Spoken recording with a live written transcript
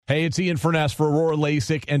Hey, it's Ian Furness for Aurora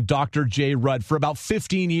LASIK and Dr. J. Rudd. For about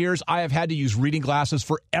 15 years, I have had to use reading glasses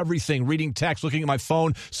for everything. Reading text, looking at my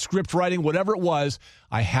phone, script writing, whatever it was.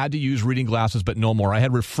 I had to use reading glasses, but no more. I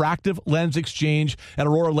had refractive lens exchange at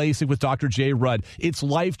Aurora LASIK with Dr. J. Rudd. It's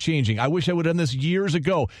life-changing. I wish I would have done this years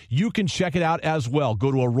ago. You can check it out as well.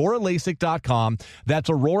 Go to auroralasik.com. That's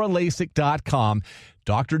auroralasik.com.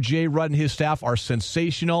 Dr. J. Rudd and his staff are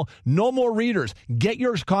sensational. No more readers. Get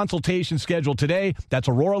your consultation scheduled today. That's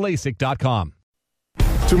auroralasik.com.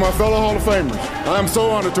 To my fellow Hall of Famers, I am so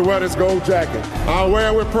honored to wear this gold jacket. I'll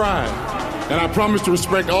wear it with pride, and I promise to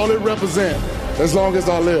respect all it represents as long as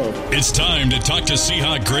I live. It's time to talk to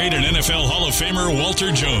Seahawk great and NFL Hall of Famer Walter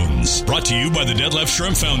Jones. Brought to you by the Dead Left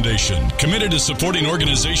Shrimp Foundation, committed to supporting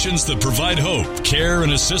organizations that provide hope, care,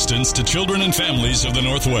 and assistance to children and families of the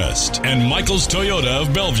Northwest. And Michael's Toyota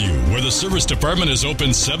of Bellevue, where the service department is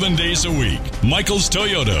open 7 days a week. Michael's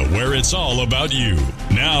Toyota, where it's all about you.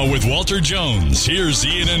 Now with Walter Jones, here's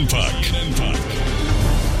Ian and Puck.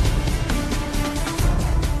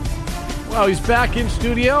 Well, he's back in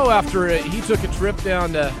studio after he took a trip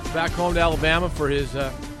back home to Alabama for his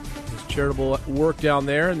charitable work down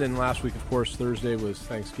there. And then last week, of course, Thursday was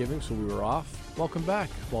Thanksgiving, so we were off. Welcome back,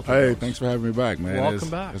 Walter. Hey, Jones. Thanks for having me back, man. Welcome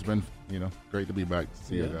back. It's been great to be back to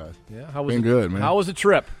see you guys. Yeah, been good, man. How was the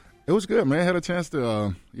trip? It was good, man. I had a chance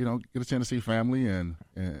to get a chance to see family and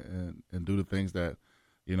do the things that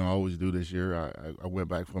I always do this year. I went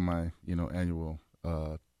back for my annual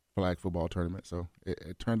flag football tournament, so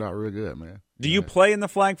it turned out real good, man. Do you play in the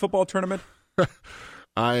flag football tournament?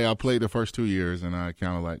 I played the first 2 years, and I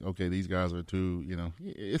kind of like, okay, these guys are too,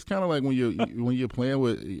 it's kind of like when you're playing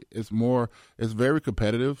with, it's very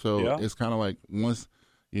competitive, so it's kind of like once,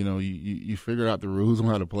 you figure out the rules on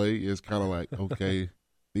how to play, it's kind of like, okay,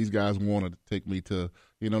 these guys want to take me to,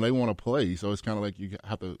 they want to play, so it's kind of like you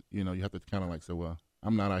have to kind of like say, well,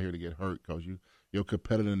 I'm not out here to get hurt because your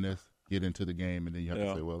competitiveness get into the game, and then you have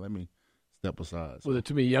to say, well, let me step aside. So. Was it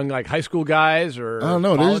to be young, like high school guys or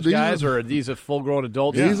college guys, or are these full-grown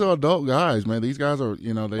adults? These are adult guys, man. These guys are,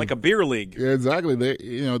 they like a beer league. Yeah, exactly. They,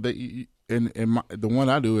 the one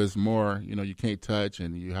I do is more, you can't touch,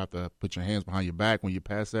 and you have to put your hands behind your back when you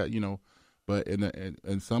pass that, But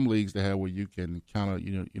in some leagues they have where you can kind of,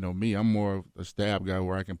 me, I'm more of a stab guy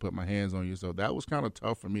where I can put my hands on you. So that was kind of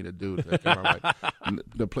tough for me to do. To kind of like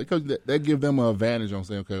the play, because that give them an advantage on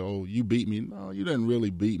saying, okay, oh, you beat me. No, you didn't really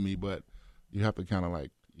beat me, but you have to kind of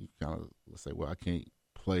say, well, I can't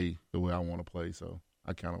play the way I want to play, so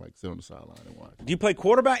I kind of like sit on the sideline and watch. Do you play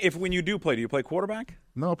quarterback? When you do play, do you play quarterback?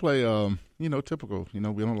 No, I play, typical, be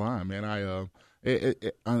on the line, man.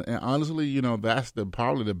 And honestly, that's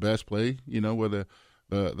probably the best play, where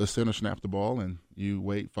the center snaps the ball and you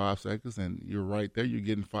wait 5 seconds and you're right there. You're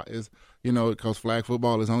getting because flag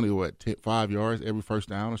football is only 5 yards every first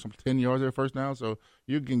down or something, 10 yards every first down. So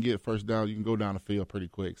you can get first down. You can go down the field pretty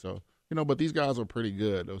quick. So, but these guys are pretty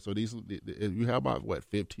good though. So you have about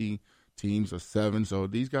 15 teams or 7. So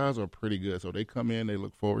these guys are pretty good. So they come in, they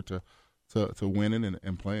look forward to winning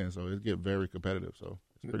and playing. So it get very competitive. So.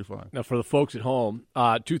 It's pretty fun. Now, for the folks at home,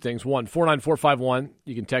 2 things. 1, 49451,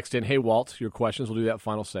 you can text in, hey, Walt, your questions. We'll do that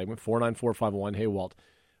final segment. 49451, hey, Walt.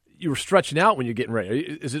 You were stretching out when you're getting ready.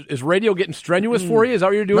 Is radio getting strenuous for you? Is that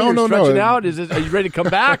what you're doing? You're stretching out? Are you ready to come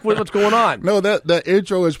back? What's going on? No, that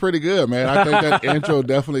intro is pretty good, man. I think that intro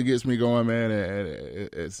definitely gets me going, man.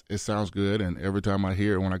 It sounds good, and every time I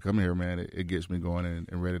hear it when I come here, man, it gets me going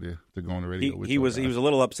and ready to go on the radio. He was a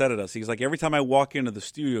little upset at us. He's like, every time I walk into the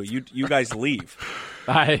studio, you guys leave.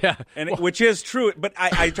 Which is true, but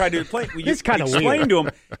I tried to explain. It's kind of explain to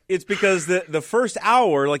him. It's because the first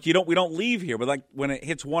hour, like we don't leave here, but like when it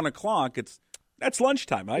hits 1 o'clock, that's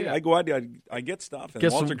lunchtime. I go out, I get stuff,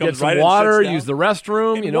 and Walter comes some right water, and sits down. use the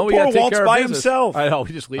restem. And we poor got to take Walt's care of by business. himself. I know,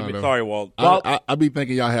 we just leave it. Sorry, Walt. Well, I be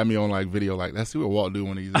thinking y'all have me on like video, like let's see what Walt do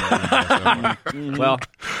when he's. Well,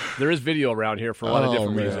 there is video around here for a lot of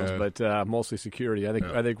different reasons, but mostly security. I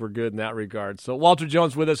think we're good in that regard. So Walter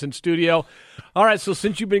Jones with us in studio. All right, so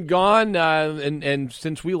since you've been gone and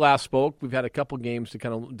since we last spoke, we've had a couple games to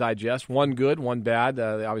kind of digest. One good, one bad.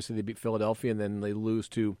 Obviously, they beat Philadelphia, and then they lose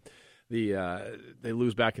to they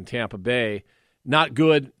lose back in Tampa Bay. Not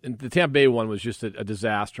good. And the Tampa Bay one was just a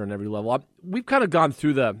disaster on every level. We've kind of gone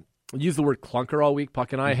through use the word clunker all week,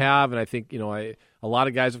 Puck and I have, and I think a lot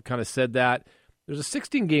of guys have kind of said that. There's a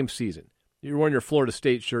 16-game season. You're wearing your Florida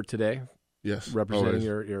State shirt today. Yes. Representing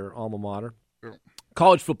your alma mater. Yeah.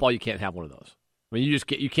 College football, you can't have one of those. I mean,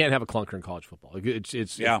 you can't have a clunker in college football.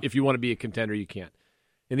 If you want to be a contender, you can't.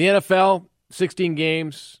 In the NFL, 16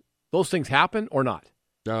 games, those things happen or not?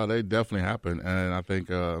 No, they definitely happen, and I think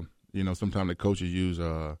sometimes the coaches use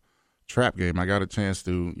trap game. I got a chance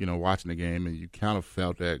to, watching the game, and you kind of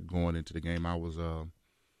felt that going into the game. I was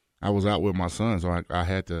out with my son, so I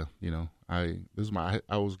had to,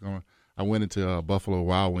 I went into Buffalo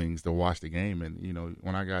Wild Wings to watch the game, and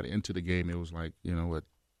when I got into the game, it was like,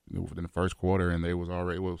 within the first quarter, and it was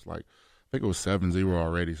like, I think it was 7-0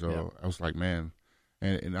 already. So I was like, man.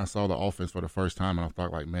 And I saw the offense for the first time, and I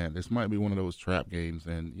thought, like, man, this might be one of those trap games.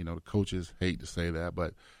 And, the coaches hate to say that,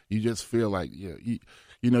 but you just feel like, you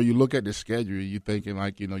look at the schedule, you're thinking,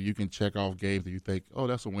 like, you can check off games, and you think, oh,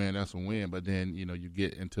 that's a win. But then, you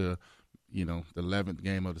get into, the 11th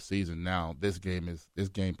game of the season. Now, this game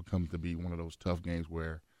becomes to be one of those tough games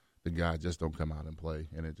where the guys just don't come out and play.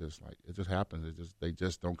 And it just happens. They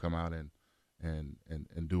just don't come out and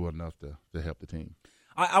do enough to help the team.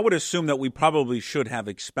 I would assume that we probably should have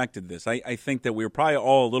expected this. I think that we were probably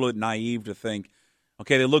all a little bit naive to think,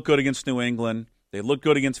 okay, they look good against New England. They look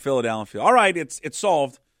good against Philadelphia. All right, it's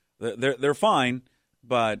solved. They're fine.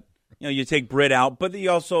 But, you take Britt out. But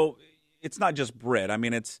it's not just Britt. I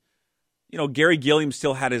mean, it's, Gary Gilliam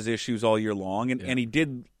still had his issues all year long. And he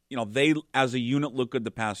did, they as a unit look good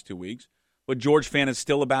the past 2 weeks. But George Fant is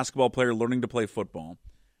still a basketball player learning to play football.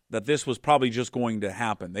 That this was probably just going to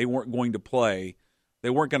happen. They weren't going to play. They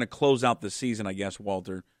weren't going to close out the season, I guess,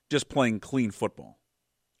 Walter, just playing clean football.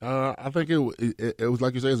 I think it was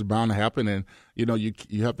like you say, it's bound to happen, and you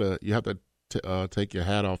have to take your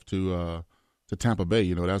hat off to Tampa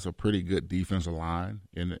Bay. That's a pretty good defensive line,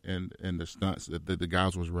 and the stunts that the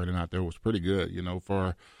guys was running out there was pretty good.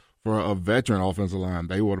 For a veteran offensive line,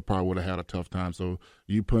 they would have had a tough time. So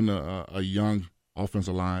you putting a young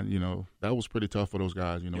offensive line, that was pretty tough for those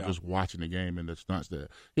guys, just watching the game and the stunts that,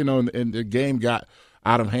 and the game got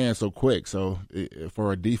out of hand so quick. So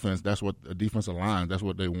for a defense, that's what a defensive line, that's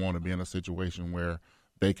what they want to be in a situation where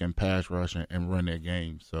they can pass rush and run their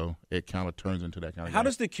game. So it kind of turns into that kind of How game.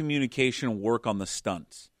 does the communication work on the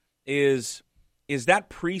stunts? Is that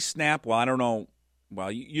pre-snap? Well, I don't know.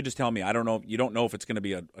 Well, you just tell me. I don't know. You don't know if it's going to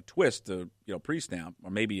be a twist to, pre-snap, or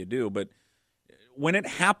maybe you do. But when it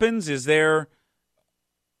happens, is there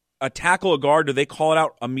a tackle, a guard, do they call it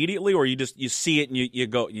out immediately, or you see it and you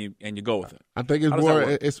go with it? I think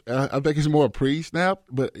it's more pre-snap,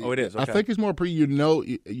 but it is. Okay. I think it's more pre. You know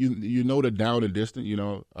the down and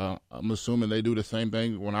distance. I'm assuming they do the same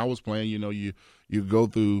thing. When I was playing, you go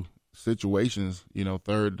through situations,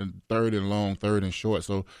 third and long, third and short.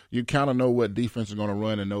 So you kind of know what defense is going to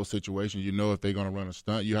run in those situations. You know if they're going to run a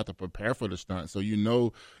stunt. You have to prepare for the stunt. So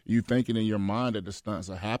you thinking in your mind that the stunts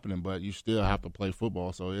are happening, but you still have to play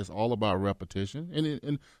football. So it's all about repetition.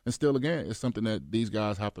 And still, again, it's something that these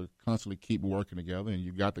guys have to constantly keep working together, and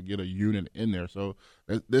you got to get a unit in there. So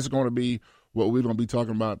this is going to be what we're going to be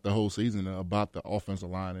talking about the whole season, about the offensive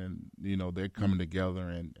line, and they're coming together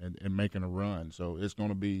and making a run. So it's going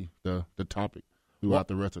to be the topic throughout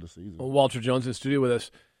the rest of the season. Walter Jones in the studio with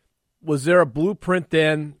us. Was there a blueprint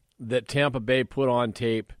then that Tampa Bay put on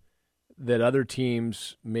tape that other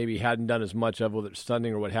teams maybe hadn't done as much of, whether it's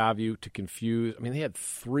stunting or what have you, to confuse? I mean, they had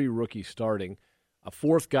 3 rookies starting. A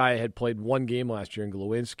fourth guy had played 1 game last year in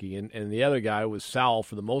Glowinski, and the other guy was Sal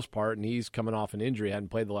for the most part, and he's coming off an injury,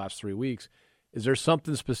 hadn't played the last 3 weeks. Is there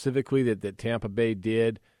something specifically that Tampa Bay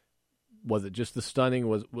did? Was it just the stunning?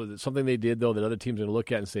 Was it something they did, though, that other teams are going to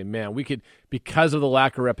look at and say, man, we could, because of the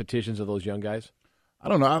lack of repetitions of those young guys? I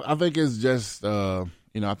don't know. I think it's just, I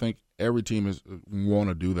think every team is want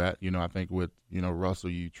to do that. I think with, Russell,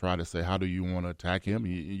 you try to say, how do you want to attack him?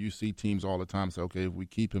 You see teams all the time say, okay, if we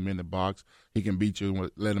keep him in the box, he can beat you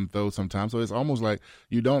and let him throw sometimes. So it's almost like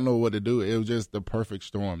you don't know what to do. It was just the perfect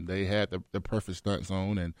storm. They had the perfect stunt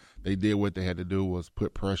zone, and they did what they had to do was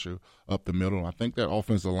put pressure up the middle. I think that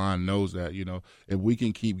offensive line knows that, if we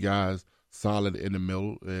can keep guys solid in the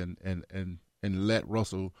middle and let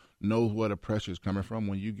Russell know where the pressure is coming from.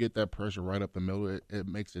 When you get that pressure right up the middle, it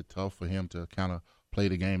makes it tough for him to kind of play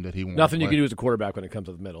the game that he wants. Nothing you can do as a quarterback when it comes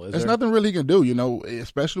to the middle, is There's there? nothing really he can do,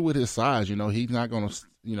 especially with his size. He's not going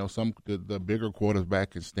to, the bigger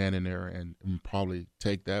quarterback can stand in there and probably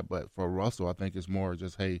take that. But for Russell, I think it's more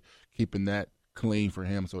just, hey, keeping that clean for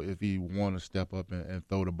him. So if he want to step up and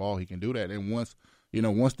throw the ball, he can do that. And once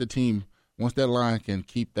that line can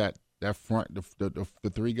keep that front, the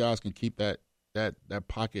 3 guys can keep that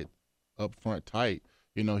pocket up front tight,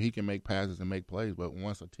 he can make passes and make plays. But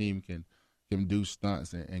once a team can do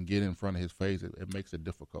stunts and get in front of his face, it makes it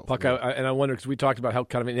difficult. Puck, and I wonder, because we talked about how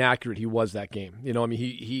kind of inaccurate he was that game.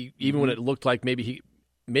 He even when it looked like maybe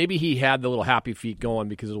he had the little happy feet going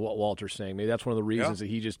because of what Walter's saying. Maybe that's one of the reasons that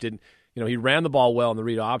he just didn't. He ran the ball well in the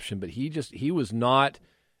read option, but he was not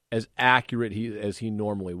as accurate as he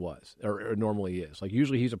normally was or normally is. Like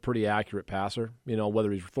usually he's a pretty accurate passer,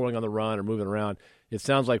 whether he's throwing on the run or moving around. It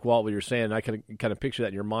sounds like, Walt, what you're saying, and I kind of picture that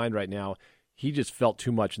in your mind right now, he just felt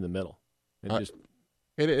too much in the middle. It's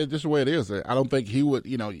just the way it is. I don't think he would,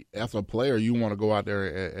 as a player, you want to go out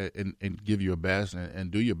there and give your best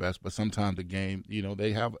and do your best. But sometimes the game,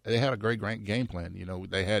 they had a great game plan.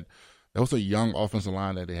 That was a young offensive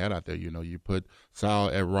line that they had out there. You put Sal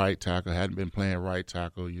at right tackle, hadn't been playing right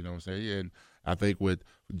tackle, you know what I'm saying? And I think with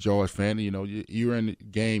George Fanning, you're in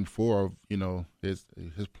game 4 of, his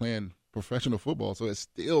playing professional football. So it's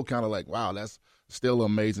still kind of like, wow, that's still an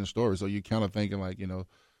amazing story. So you're kind of thinking like,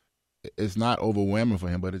 it's not overwhelming for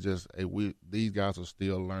him, but it's just these guys are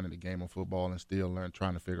still learning the game of football and still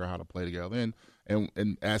trying to figure out how to play together.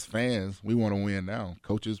 And as fans, we want to win now.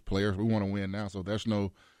 Coaches, players, we want to win now. So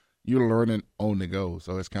you're learning on the go.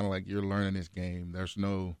 So it's kind of like you're learning this game. There's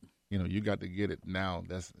no, you got to get it now.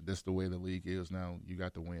 That's the way the league is now. You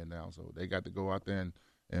got to win now. So they got to go out there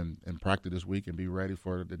and practice this week and be ready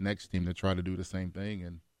for the next team to try to do the same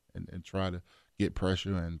thing and try to get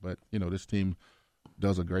pressure. But this team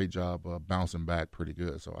does a great job of bouncing back pretty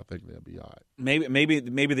good. So I think they'll be all right. Maybe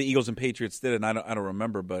the Eagles and Patriots did it, and I don't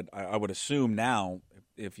remember, but I would assume now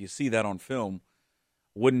if you see that on film,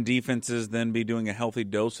 wouldn't defenses then be doing a healthy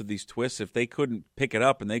dose of these twists if they couldn't pick it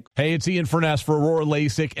up? Hey, it's Ian Furness for Aurora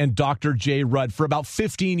LASIK and Dr. J. Rudd. For about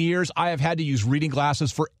 15 years, I have had to use reading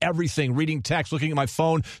glasses for everything. Reading text, looking at my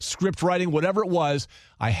phone, script writing, whatever it was.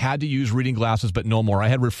 I had to use reading glasses, but no more. I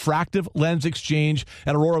had refractive lens exchange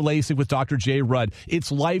at Aurora LASIK with Dr. J. Rudd.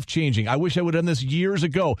 It's life-changing. I wish I would have done this years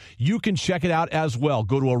ago. You can check it out as well.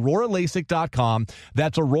 Go to auroralasik.com.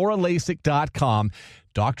 That's auroralasik.com.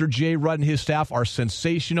 Dr. J. Rudd and his staff are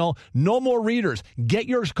sensational. No more readers. Get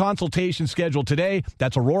your consultation scheduled today.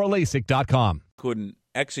 That's auroralasik.com. Couldn't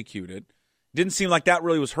execute it. Didn't seem like that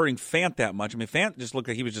really was hurting Fant that much. I mean, Fant just looked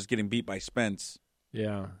like he was just getting beat by Spence.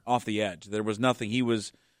 Yeah, off the edge. There was nothing. He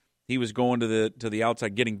was going to the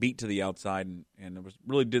outside, getting beat to the outside, and it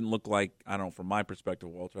really didn't look like, I don't know, from my perspective,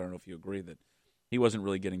 Walter, I don't know if you agree, that he wasn't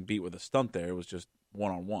really getting beat with a stunt there. It was just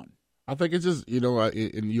one-on-one. I think it's just,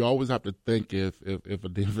 and you always have to think if a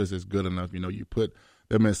defense is good enough, you put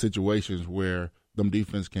them in situations where them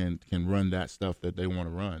defense can run that stuff that they want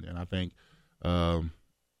to run. And I think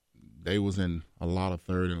they was in a lot of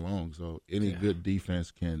 3rd and long. So any good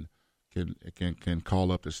defense can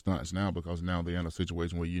call up the stunts now, because now they're in a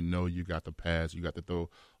situation where you got the pass, you got to throw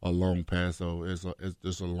a long pass, so it's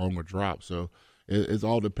just a longer drop. So it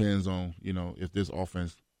all depends on if this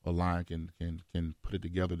offense line can put it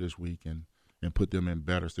together this week and put them in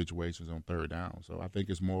better situations on 3rd down. So I think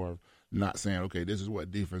it's more of not saying, okay, this is what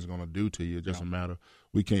defense is going to do to you. It's just a matter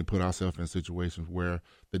we can't put ourselves in situations where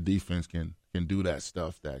the defense can do that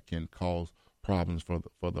stuff that can cause problems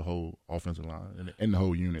for the whole offensive line and the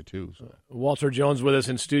whole unit too. So. Walter Jones with us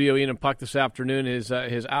in studio. Ian and Puck this afternoon. His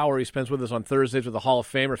hour he spends with us on Thursdays with the Hall of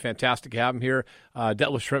Famer. Fantastic to have him here.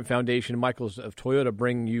 Detlef Shrimp Foundation and Michaels of Toyota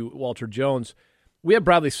bring you Walter Jones. We had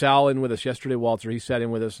Bradley Sowell in with us yesterday, Walter. He sat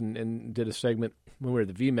in with us and did a segment when we were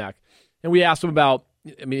at the VMAC. And we asked him about,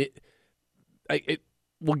 we'll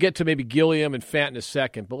get to maybe Gilliam and Fant in a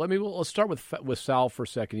second, but let's start with Sowell for a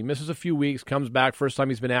second. He misses a few weeks, comes back, first time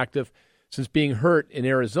he's been active since being hurt in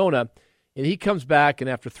Arizona. And he comes back, and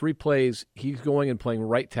after 3 plays, he's going and playing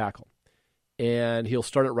right tackle. And he'll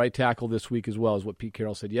start at right tackle this week as well, is what Pete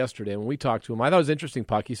Carroll said yesterday. And when we talked to him, I thought it was interesting,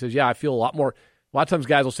 Puck. He says, I feel a lot of times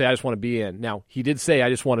guys will say, I just want to be in. Now, he did say, I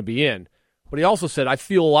just want to be in. But he also said, I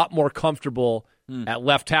feel a lot more comfortable at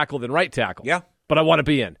left tackle than right tackle. Yeah. But I want to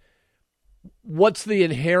be in. What's the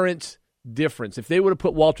inherent difference? If they would have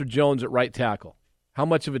put Walter Jones at right tackle, how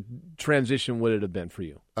much of a transition would it have been for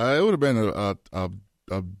you? It would have been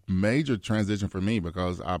a major transition for me,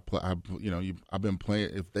 because I've been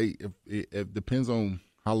playing. It depends on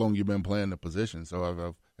how long you've been playing the position.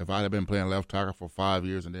 So if I had been playing left tackle for 5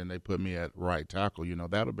 years and then they put me at right tackle, that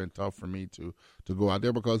would have been tough for me to go out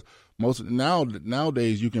there, because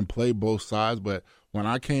nowadays you can play both sides. But when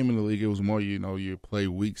I came in the league, it was more you play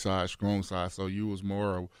weak side, strong side. So you was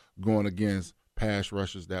more going against pass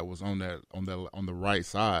rushers that was on the right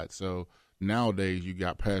side. So nowadays you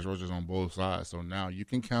got pass rushers on both sides. So now you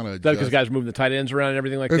can kind of because guys are moving the tight ends around and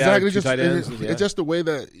everything like exactly. that. It's just the way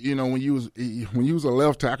that when you was a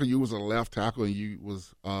left tackle, you was a left tackle, and you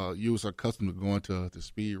was accustomed to going to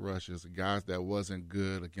speed rushes, guys that wasn't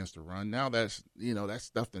good against the run. Now that's that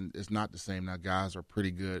stuff is not the same. Now guys are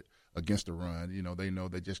pretty good against the run. You know, they know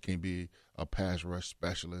they just can't be a pass rush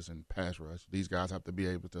specialist and pass rush. These guys have to be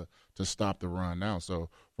able to stop the run now. So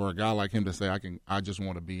for a guy like him to say, I just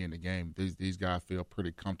want to be in the game, these guys feel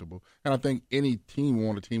pretty comfortable. And I think any team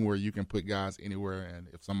want a team where you can put guys anywhere. And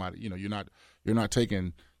if somebody, you know, you're not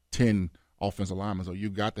taking 10 offensive linemen, so you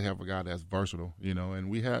got to have a guy that's versatile. You know, and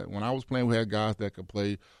when I was playing, we had guys that could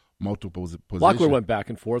play multiple positions. Locklear went back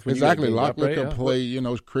and forth. Exactly. Locklear could play, you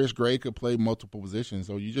know, Chris Gray could play multiple positions.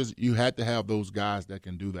 So you had to have those guys that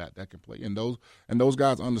can do that can play. And those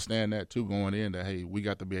guys understand that too going in, that, hey, we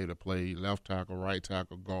got to be able to play left tackle, right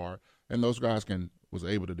tackle, guard. And those guys was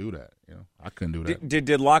able to do that. You know, I couldn't do that. Did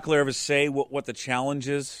Locklear ever say what the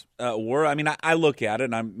challenges were? I mean, I look at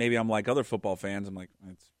it, and maybe I'm like other football fans. I'm like,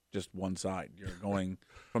 it's just one side. You're going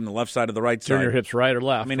from the left side to the right side. Turn your hips right or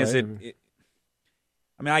left. I mean, right? is it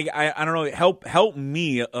I mean, I don't know. Help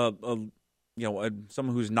me, someone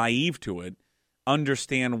who's naive to it,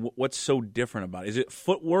 understand what's so different about it. Is it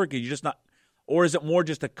footwork? Are you just not, or is it more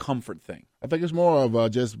just a comfort thing? I think it's more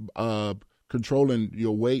of just controlling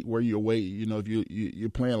your weight, where your weight. You know, if you're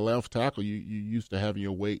playing left tackle, you used to having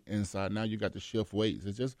your weight inside. Now you got to shift weights.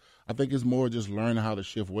 It's just, I think it's more just learning how to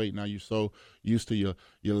shift weight. Now you're so used to your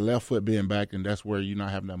left foot being back, and that's where you're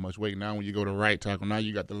not having that much weight. Now when you go to right tackle, now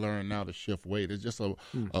you got to learn now to shift weight. It's just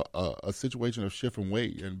a situation of shifting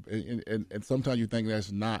weight, and sometimes you think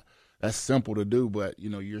that's simple to do, but you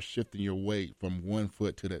know you're shifting your weight from one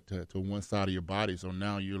foot to one side of your body. So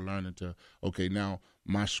now you're learning to, okay, now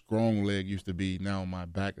my strong leg used to be, now my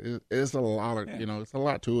back. It's a lot of it's a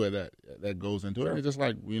lot to it that goes into it. And it's just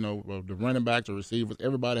like, you know, the running backs, the receivers,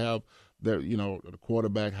 everybody have their, you know, the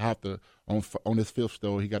quarterback have to on his fifth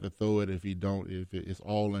throw, he got to throw it. If it's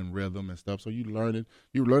all in rhythm and stuff. So you're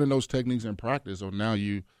learning those techniques in practice. So now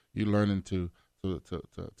you're learning to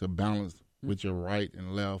balance with your right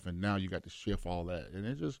and left, and now you got to shift all that, and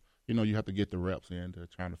it just, you know, you have to get the reps in to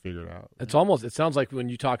trying to figure it out. It sounds like when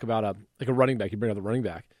you talk about a running back, you bring up the running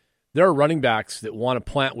back. There are running backs that want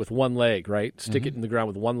to plant with one leg, right? Stick it in the ground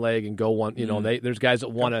with one leg and go one. You know, there's guys that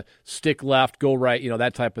want to stick left, go right. You know,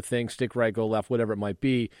 that type of thing. Stick right, go left, whatever it might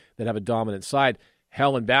be. That have a dominant side.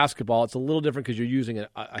 Hell, in basketball, it's a little different because you're using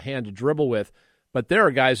a hand to dribble with. But there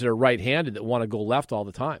are guys that are right-handed that want to go left all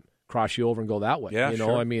the time. Cross you over and go that way. Yeah, you know,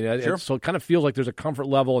 sure. I mean, so it kind of feels like there's a comfort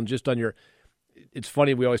level, and just on your. It's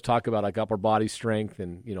funny, we always talk about like upper body strength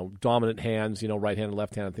and, you know, dominant hands, you know, right hand and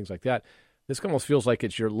left hand and things like that. This almost feels like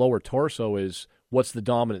it's your lower torso is what's the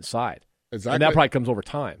dominant side. Exactly. And that probably comes over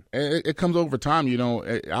time. It comes over time. You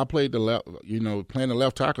know, I played the left. You know, playing the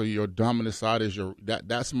left tackle, your dominant side is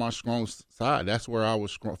that's my strong side. That's where I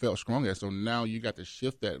felt strong at. So now you got to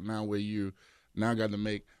shift that. Now where you now got to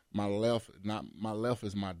make my left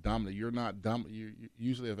is my dominant. You're not dominant. You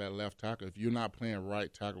usually have that left tackle. If you're not playing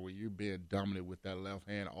right tackle, where you're being dominant with that left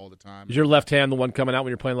hand all the time. Is your left hand the one coming out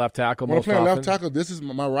when you're playing left tackle? When most I'm playing often? left tackle, this is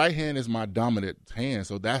my right hand is my dominant hand,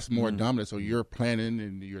 so that's more dominant. So you're planning,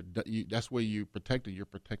 and that's where you're protecting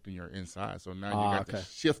your inside. So now you got to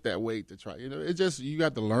shift that weight to try. You know, it's just you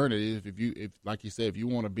got to learn it. If like you said, if you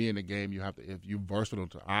want to be in the game, you have to. If you're versatile,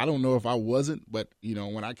 I don't know if I wasn't, but you know,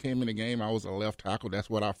 when I came in the game, I was a left tackle. That's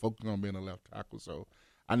what I focused on, being a left tackle. So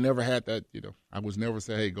I never had that. You know, I was never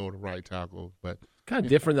say, hey, go to right tackle. But kind of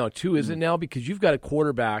different though too, isn't it now? Because you've got a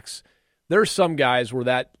quarterbacks. There are some guys where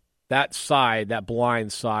that side, that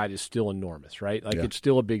blind side, is still enormous, right? Like it's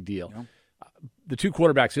still a big deal. Yeah. The two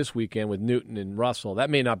quarterbacks this weekend with Newton and Russell, that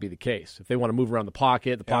may not be the case. If they want to move around the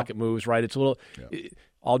pocket moves, right? It's a little.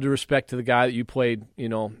 All due respect to the guy that you played, you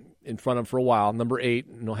know, in front of for a while, number 8,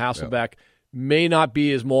 you know, Hasselbeck. May not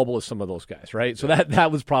be as mobile as some of those guys, right? So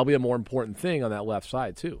that was probably a more important thing on that left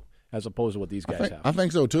side too, as opposed to what these guys have. I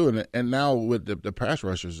think so too, and now with the pass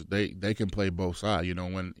rushers, they can play both sides. You know,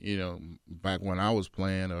 when back when I was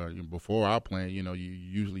playing or before I playing, you know,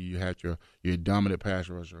 you had your dominant pass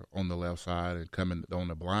rusher on the left side and coming on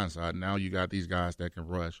the blind side. Now you got these guys that can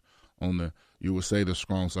rush on you would say the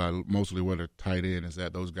strong side, mostly where the tight end is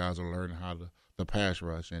at. Those guys are learning how to pass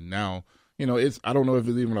rush, and now. You know, I don't know if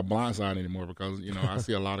it's even a blind side anymore because, you know, I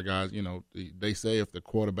see a lot of guys, you know, they say if the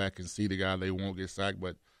quarterback can see the guy, they won't get sacked.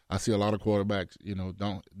 But I see a lot of quarterbacks, you know,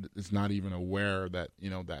 it's not even aware that, you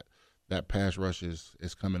know, that pass rush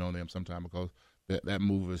is coming on them sometime because that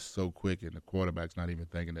move is so quick and the quarterback's not even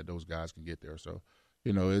thinking that those guys can get there. So,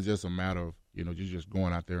 you know, it's just a matter of, you know, just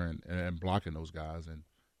going out there and blocking those guys.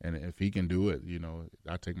 And if he can do it, you know,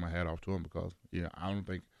 I take my hat off to him because, you know, I don't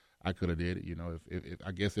think I could have did it. You know, if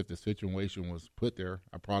I guess if the situation was put there,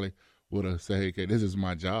 I probably would have said, okay, this is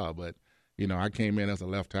my job. But, I came in as a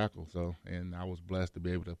left tackle, and I was blessed to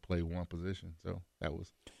be able to play one position. So that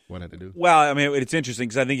was what I had to do. Well, I mean, it's interesting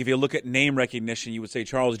because I think if you look at name recognition, you would say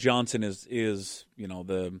Charles Johnson is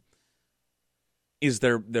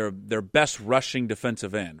their best rushing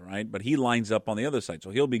defensive end, right? But he lines up on the other side, so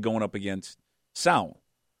he'll be going up against Sowell.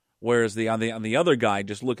 Whereas on the other guy,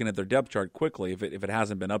 just looking at their depth chart quickly, if it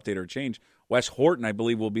hasn't been updated or changed, Wes Horton, I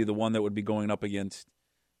believe, will be the one that would be going up against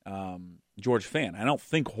George Fant. I don't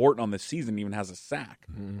think Horton on the season even has a sack.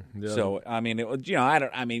 Yeah. So I mean,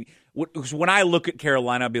 when I look at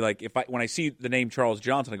Carolina, I'd be like, when I see the name Charles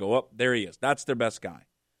Johnson, I go, oh, there he is. That's their best guy.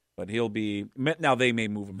 But he'll be now. They may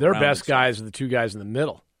move him. Their around best guys are the two guys in the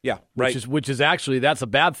middle. Yeah, right. Which is actually, that's a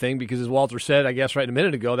bad thing because, as Walter said, I guess right a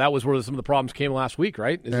minute ago, that was where some of the problems came last week,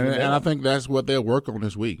 right? And I think that's what they'll work on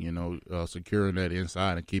this week. Securing that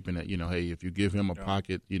inside and keeping it. Hey, if you give him a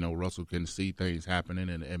pocket, Russell can see things happening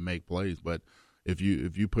and make plays. But if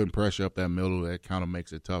you put pressure up that middle, that kind of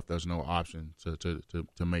makes it tough. There's no option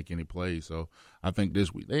to make any plays. So I think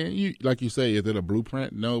this week, like you say, is it a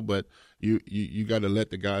blueprint? No, but you got to let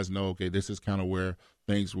the guys know. Okay, this is kind of where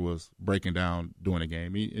things was breaking down during the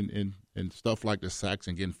game, and stuff like the sacks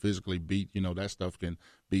and getting physically beat. That stuff can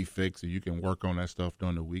be fixed, and you can work on that stuff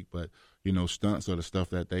during the week. But stunts are the stuff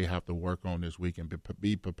that they have to work on this week and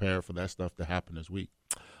be prepared for that stuff to happen this week.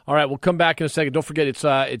 All right, we'll come back in a second. Don't forget,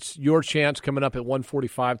 it's your chance coming up at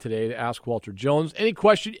 1:45 today to ask Walter Jones any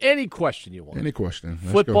question you want. Any question.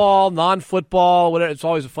 Football, non-football, whatever. It's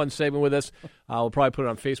always a fun segment with us. We'll probably put it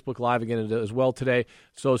on Facebook Live again as well today.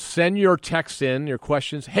 So send your texts in, your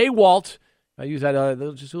questions. Hey, Walt. I use that.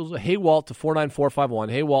 Hey, Walt to 49451.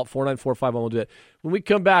 Hey, Walt 49451. We'll do it. When we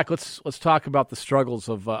come back, let's talk about the struggles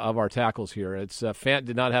of our tackles here. Fant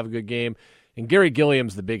did not have a good game. And Gary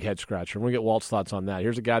Gilliam's the big head scratcher. We're going to get Walt's thoughts on that.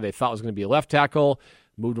 Here's a guy they thought was going to be a left tackle,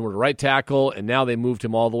 moved him to right tackle, and now they moved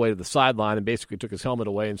him all the way to the sideline and basically took his helmet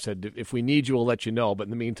away and said, if we need you, we'll let you know. But in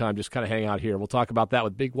the meantime, just kind of hang out here. We'll talk about that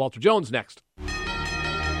with big Walter Jones next.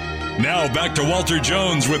 Now back to Walter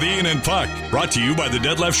Jones with Ian and Puck, brought to you by the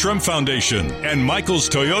Dead Left Shrimp Foundation and Michael's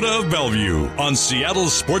Toyota of Bellevue on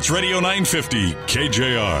Seattle's Sports Radio 950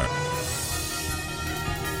 KJR.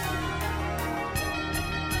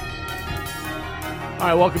 All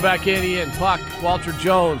right, welcome back, Andy and Puck. Walter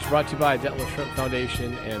Jones, brought to you by Detlef Shrimp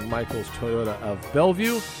Foundation and Michael's Toyota of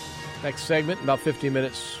Bellevue. Next segment, in about 15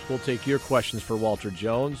 minutes, we'll take your questions for Walter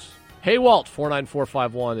Jones. Hey, Walt,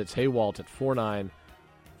 49451. It's Hey, Walt at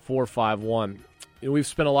 49451. We've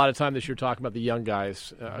spent a lot of time this year talking about the young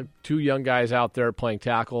guys. Two young guys out there playing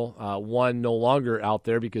tackle. One no longer out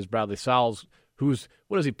there because Bradley Sowell's,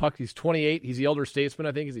 what is he, Puck? He's 28. He's the elder statesman,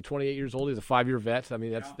 I think. Is he 28 years old? He's a 5-year vet. I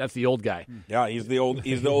mean, that's the old guy. Yeah, he's the old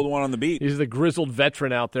one on the beat. He's the grizzled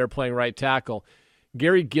veteran out there playing right tackle.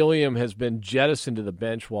 Gary Gilliam has been jettisoned to the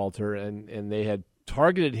bench, Walter, and they had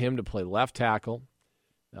targeted him to play left tackle.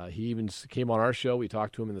 He even came on our show. We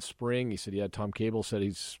talked to him in the spring. He said, Tom Cable said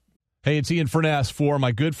he's... Hey, it's Ian Furness for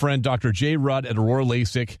my good friend Dr. Jay Rudd at Aurora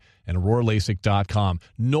LASIK and AuroraLASIK.com.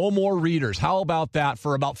 No more readers. How about that?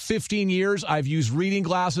 For about 15 years, I've used reading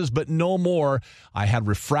glasses, but no more. I had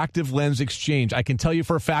refractive lens exchange. I can tell you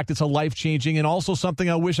for a fact it's a life-changing and also something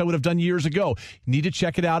I wish I would have done years ago. You need to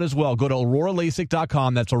check it out as well. Go to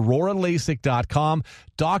AuroraLASIK.com. That's AuroraLASIK.com.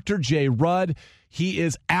 Dr. Jay Rudd. He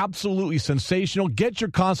is absolutely sensational. Get your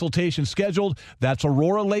consultation scheduled. That's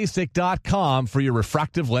AuroraLASIK.com for your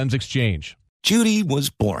refractive lens exchange. Judy was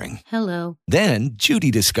boring. Hello. Then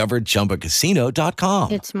Judy discovered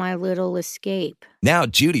ChumbaCasino.com. It's my little escape. Now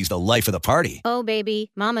Judy's the life of the party. Oh,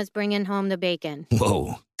 baby, mama's bringing home the bacon.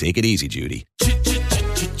 Whoa, take it easy, Judy.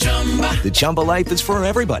 The Chumba life is for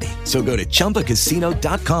everybody. So go to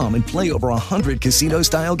ChumbaCasino.com and play over 100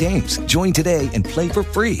 casino-style games. Join today and play for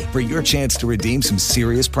free for your chance to redeem some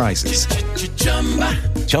serious prizes.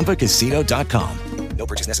 ChumbaCasino.com. No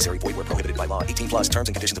purchase necessary. Void where prohibited by law. 18+ terms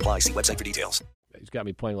and conditions apply. See website for details. He's got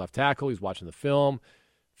me playing left tackle. He's watching the film.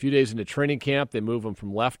 A few days into training camp, they move him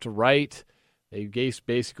from left to right. They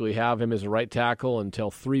basically have him as a right tackle until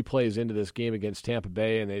 3 plays into this game against Tampa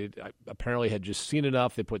Bay, and they apparently had just seen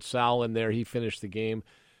enough. They put Sowell in there. He finished the game.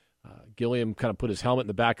 Gilliam kind of put his helmet in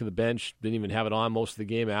the back of the bench, didn't even have it on most of the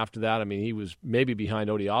game after that. I mean, he was maybe behind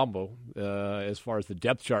Odiombo as far as the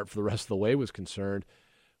depth chart for the rest of the way was concerned.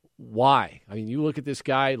 Why? I mean, you look at this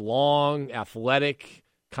guy, long, athletic,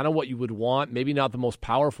 kind of what you would want. Maybe not the most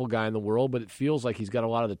powerful guy in the world, but it feels like he's got a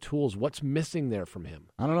lot of the tools. What's missing there from him?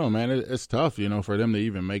 I don't know, man. It's tough, for them to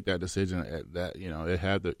even make that decision. It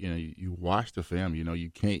had to, you watch the film,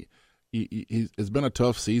 you can't. It's been a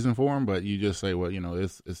tough season for him, but you just say, well,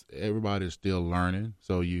 it's everybody's still learning.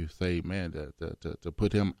 So you say, man, to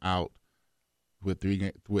put him out with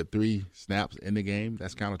three snaps in the game.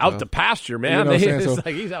 That's kind of out tough. to pasture, man. It's So,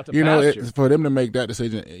 like he's out to pasture. For them to make that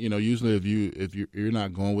decision, usually if you're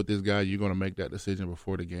not going with this guy, you're going to make that decision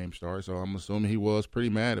before the game starts. So I'm assuming he was pretty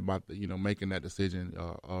mad about making that decision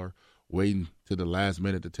or waiting to the last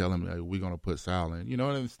minute to tell him we're going to put Sal in.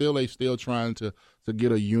 And they still trying to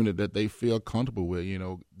get a unit that they feel comfortable with.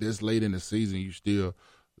 This late in the season, you still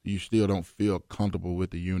don't feel comfortable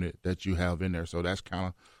with the unit that you have in there. So that's kind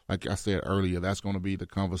of, like I said earlier, that's going to be the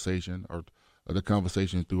conversation or the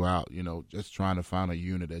conversation throughout, just trying to find a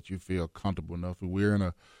unit that you feel comfortable enough.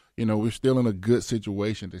 We're still in a good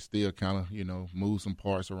situation to still kind of, move some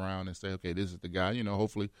parts around and say, okay, this is the guy.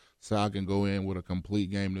 Hopefully Sal can go in with a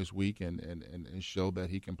complete game this week and show that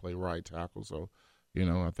he can play right tackle. So,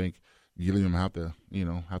 I think Gilliam have to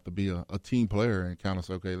be a team player and kind of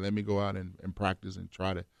say, okay, let me go out and practice and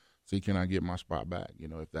try to see can I get my spot back,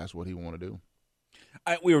 if that's what he want to do.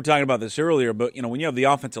 We were talking about this earlier, but, when you have the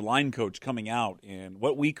offensive line coach coming out, in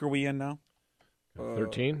what week are we in now?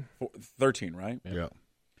 13? 13, right? Yeah.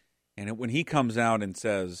 And when he comes out and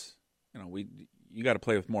says, you got to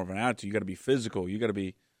play with more of an attitude, you got to be physical, you got to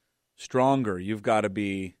be stronger, you've got to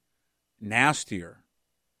be nastier.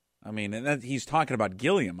 I mean, and he's talking about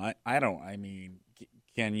Gilliam.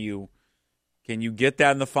 Can you get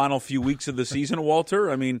that in the final few weeks of the season, Walter?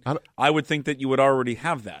 I mean, I would think that you would already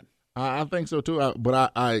have that. I think so too.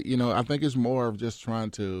 But I think it's more of just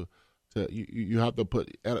trying to you have to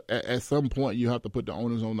put at some point you have to put the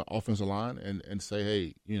onus on the offensive line and say,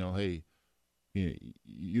 hey, you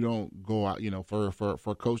don't go out, for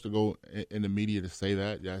a coach to go in the media to say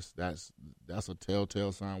that's a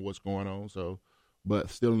telltale sign what's going on. So,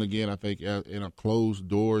 but still, and again, I think in a closed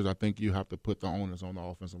doors, I think you have to put the onus on the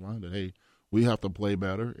offensive line that, hey, we have to play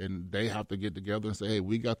better, and they have to get together and say, hey,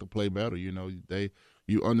 we got to play better.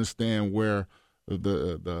 You understand where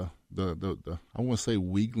the I won't say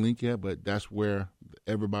weak link yet, but that's where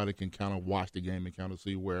everybody can kind of watch the game and kind of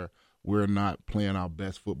see where we're not playing our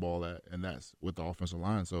best football at, and that's with the offensive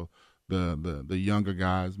line. So the younger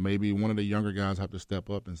guys, maybe one of the younger guys have to step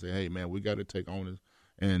up and say, hey, man, we got to take onus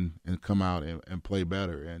and come out and play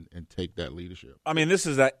better and take that leadership. I mean, this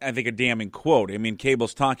is, I think, a damning quote. I mean,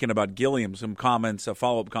 Cable's talking about Gilliam, some comments,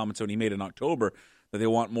 follow-up comments that he made in October, that they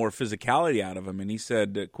want more physicality out of him. And he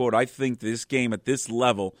said, quote, I think this game at this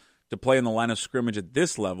level, to play in the line of scrimmage at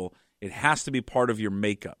this level, it has to be part of your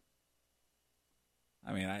makeup.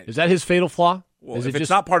 I mean, is that his fatal flaw? Well, if it's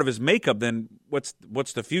not part of his makeup, then what's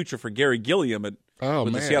the future for Gary Gilliam with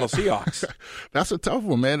the Seattle Seahawks? That's a tough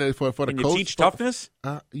one, man. For the coach, you teach toughness?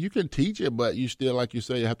 You can teach it, but you still, like you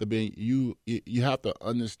say, you have to be you have to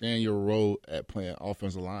understand your role at playing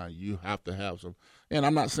offensive line. You have to have some. And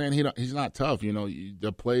I'm not saying he's not tough.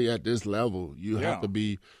 To play at this level, you have to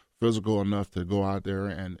be physical enough to go out there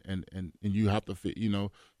and you have to fit.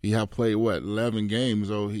 He have played 11 games,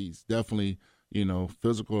 so he's definitely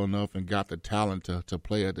physical enough and got the talent to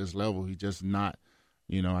play at this level. He's just not,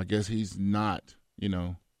 I guess he's not,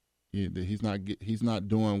 he's not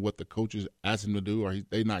doing what the coaches ask him to do, or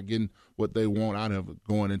they're not getting what they want out of it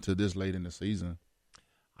going into this late in the season.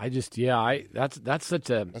 That's such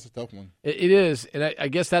a tough one. It is, and I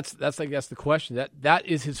guess that's the question. That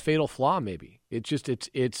is his fatal flaw. Maybe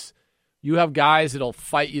it's you have guys that'll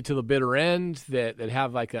fight you to the bitter end that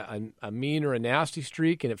have like a mean or a nasty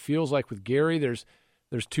streak, and it feels like with Gary, there's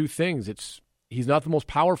two things. He's not the most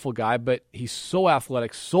powerful guy, but he's so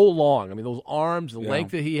athletic, so long. I mean, those arms, the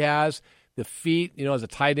length that he has, the feet, as a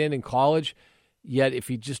tight end in college. Yet if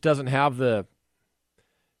he just doesn't have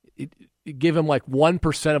give him like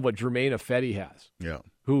 1% of what Jermaine Ifedi has,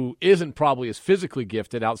 who isn't probably as physically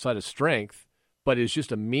gifted outside of strength, but is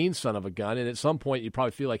just a mean son of a gun. And at some point, you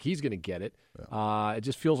probably feel like he's going to get it. Yeah. It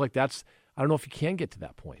just feels like I don't know if you can get to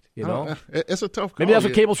that point. It's a tough call. Maybe that's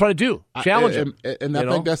what Cable's trying to do, challenge him. And I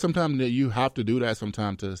think that's sometimes that you have to do that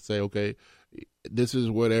sometimes to say, okay, this is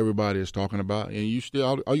what everybody is talking about. And you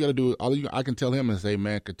still, all you got to do, I can tell him and say,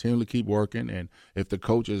 man, continually keep working. And if the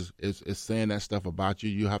coach is saying that stuff about you,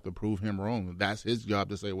 you have to prove him wrong. That's his job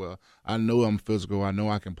to say, well, I know I'm physical. I know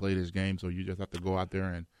I can play this game. So you just have to go out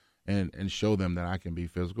there and show them that I can be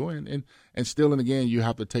physical. And still, and again, you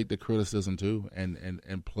have to take the criticism too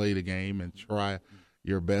and play the game and try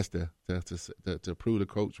your best to prove the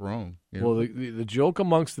coach wrong. Well, the joke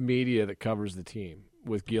amongst the media that covers the team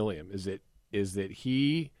with Gilliam is that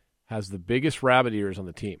he has the biggest rabbit ears on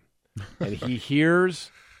the team, and he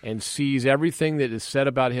hears and sees everything that is said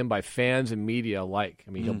about him by fans and media alike.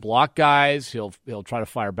 I mean, he'll block guys, he'll try to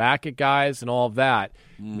fire back at guys, and all of that.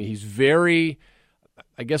 I mean, he's very,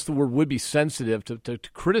 I guess the word would be sensitive to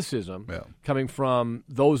criticism coming from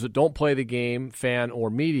those that don't play the game, fan or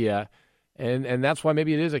media. And that's why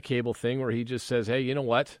maybe it is a Cable thing where he just says, hey, you know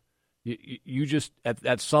what? You just,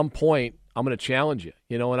 at some point, I'm going to challenge you.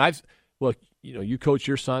 And you coach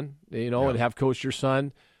your son, and have coached your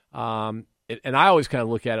son. And I always kind of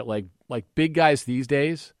look at it like big guys these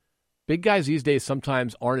days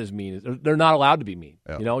sometimes aren't as mean. They're not allowed to be mean.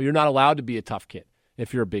 Yeah. You're not allowed to be a tough kid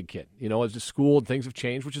if you're a big kid. As a school and things have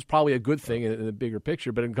changed, which is probably a good thing in the bigger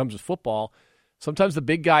picture. But when it comes to football, sometimes the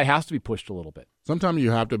big guy has to be pushed a little bit. Sometimes you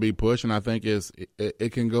have to be pushed, and I think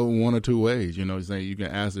it can go one or two ways. You can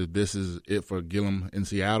ask if this is it for Gillum in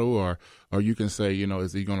Seattle, or you can say,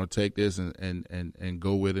 is he going to take this and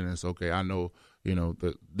go with it? And it's okay. I know,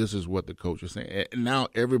 this is what the coach is saying. And now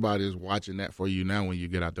everybody is watching that for you now when you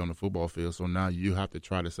get out there on the football field. So now you have to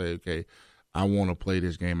try to say, okay, I want to play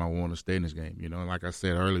this game. I want to stay in this game. And like I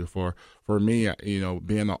said earlier, for me,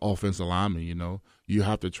 being an offensive lineman, you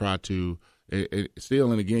have to try to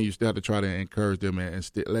still, and again, you still have to try to encourage them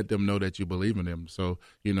and let them know that you believe in them. So,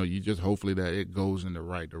 you just hopefully that it goes in the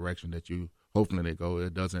right direction hopefully they go.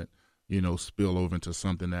 It doesn't, spill over into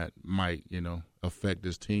something that might, affect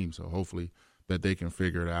this team. So hopefully that they can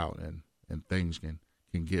figure it out and things can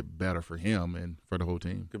get better for him and for the whole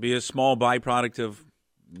team. Could be a small byproduct of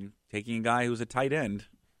taking a guy who's a tight end.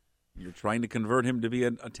 You're trying to convert him to be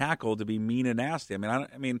a tackle, to be mean and nasty.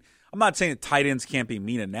 I'm not saying that tight ends can't be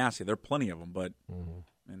mean and nasty. There are plenty of them, but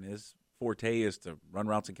and his forte is to run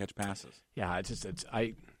routes and catch passes. Yeah,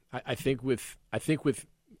 I think with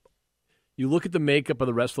you look at the makeup of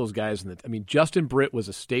the rest of those guys, Justin Britt was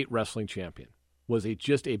a state wrestling champion. Was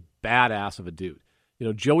just a badass of a dude.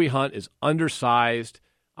 Joey Hunt is undersized.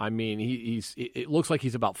 It looks like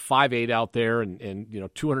he's about 5'8" out there and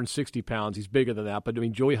 260 pounds. He's bigger than that. But,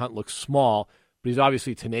 Joey Hunt looks small, but he's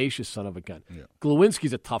obviously a tenacious son of a gun. Yeah.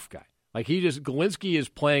 Glowinski's a tough guy. Glowinski is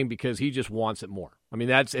playing because he just wants it more. And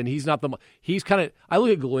he's not he's kind of, I look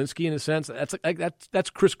at Glowinski in a sense, that's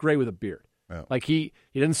Chris Gray with a beard. Yeah. He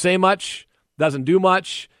doesn't say much, doesn't do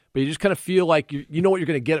much, but you just kind of feel like you know what you're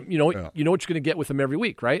going to get. You know what you're going to get with him every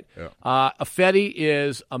week, right? Yeah. Affetti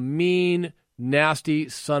is a mean, nasty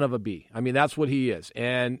son of a bee. That's what he is.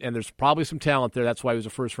 And there's probably some talent there. That's why he was a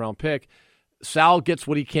first-round pick. Sal gets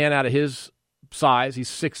what he can out of his size. He's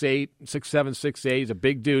 6'8", 6'7", 6'8". He's a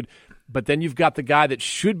big dude. But then you've got the guy that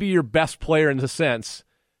should be your best player in the sense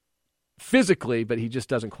physically, but he just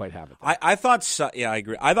doesn't quite have it. I thought, I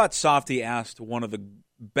agree. I thought Softy asked one of the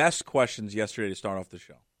best questions yesterday to start off the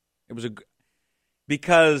show. It was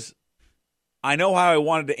because I know how I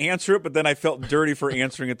wanted to answer it, but then I felt dirty for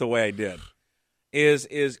answering it the way I did.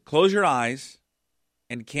 Is close your eyes,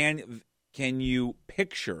 and can you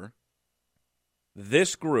picture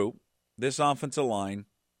this group, this offensive line,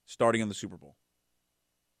 starting in the Super Bowl?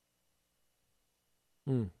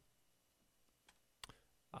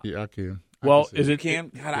 Yeah, I can. Well, is it? Can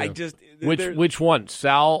God, yeah. I just which one,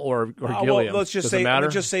 Sal or Gilliam? Let's just say.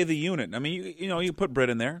 Let's just say the unit. You put Britt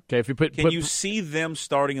in there. Okay, if you put, can you see them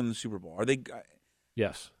starting in the Super Bowl? Are they?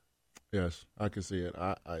 Yes, I can see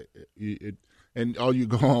it. And all you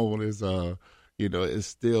go on is, it's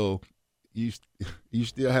still you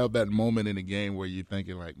still have that moment in the game where you're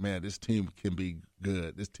thinking like, man, this team can be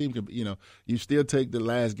good. This team can, you still take the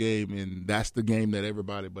last game and that's the game that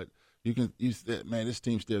everybody, but this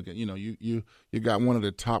team still can, you got one of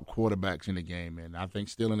the top quarterbacks in the game, and I think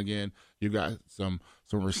still and again you got some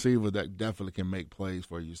receivers that definitely can make plays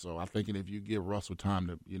for you. So I'm thinking if you give Russell time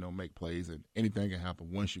to make plays, and anything can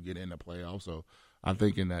happen once you get in the playoffs. So I'm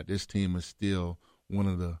thinking that this team is still one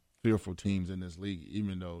of the fearful teams in this league,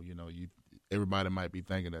 even though everybody might be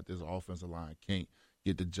thinking that this offensive line can't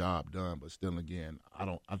get the job done. But still, again,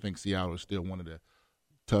 I think Seattle is still one of the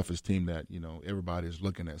toughest team that everybody is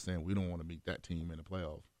looking at, saying we don't want to meet that team in the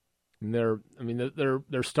playoffs. And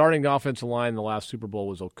their starting offensive line in the last Super Bowl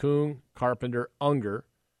was Okung, Carpenter, Unger,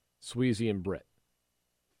 Sweezy, and Britt.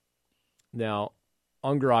 Now,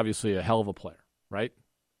 Unger obviously a hell of a player, right?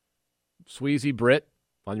 Sweezy, Britt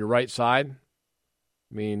on your right side.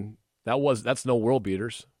 That's no world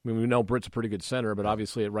beaters. We know Britt's a pretty good center, but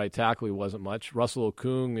obviously at right tackle he wasn't much. Russell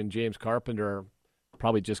Okung and James Carpenter are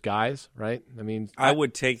probably just guys, right? I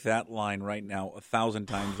would take that line right now 1,000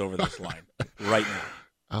 times over this line right now.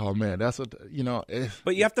 Oh man, that's what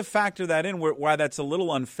But you have to factor that in. Why that's a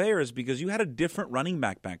little unfair is because you had a different running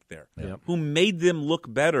back there who made them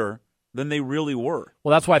look better than they really were.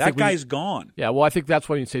 Well, that's why I think that guy's gone. Yeah, well, I think that's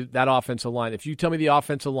why you say that offensive line. If you tell me the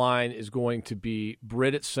offensive line is going to be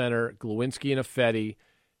Britt at center, Glowinski and Affetti,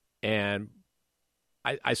 and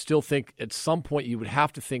I still think at some point you would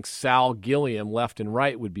have to think Sal, Gilliam left and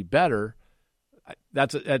right would be better.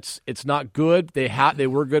 It's not good. They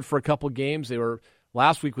were good for a couple games. They were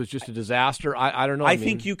Last week was just a disaster. I don't know. I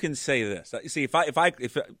think you can say this. See, if I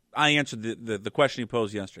answered the question you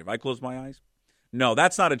posed yesterday, if I close my eyes, no,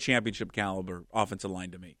 that's not a championship caliber offensive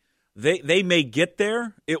line to me. They may get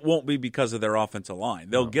there. It won't be because of their offensive line.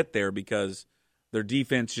 They'll get there because their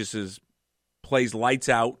defense just plays lights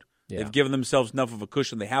out. Yeah. They've given themselves enough of a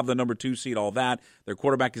cushion. They have the number 2 seed, all that. Their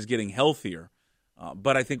quarterback is getting healthier.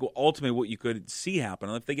 But I think ultimately what you could see happen,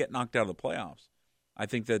 if they get knocked out of the playoffs, I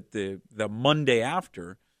think that the Monday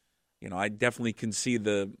after, I definitely can see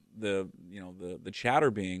the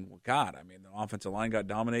chatter being, well, God, I mean, the offensive line got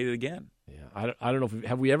dominated again. Yeah, I don't know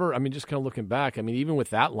have we ever, just kind of looking back, even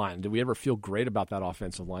with that line, did we ever feel great about that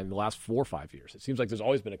offensive line in the last 4 or 5 years? It seems like there's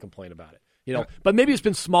always been a complaint about it, but maybe it's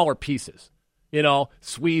been smaller pieces.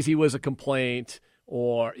 Sweezy was a complaint,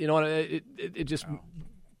 or, it just. Wow.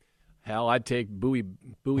 Hell, I'd take Bowie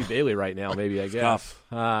Bailey right now, maybe, I guess.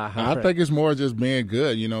 I think it's more just being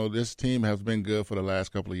good. This team has been good for the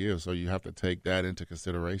last couple of years, so you have to take that into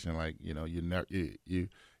consideration. Like, you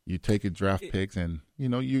take a draft picks, and, you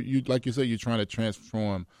like you said, you're trying to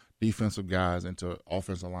transform defensive guys into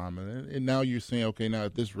offensive linemen. And now you're saying, okay, now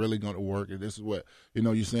if this really going to work, and this is what,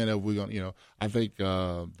 you're saying that we're going to, I think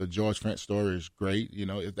the George French story is great.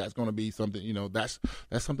 If that's going to be something, that's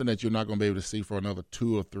something that you're not going to be able to see for another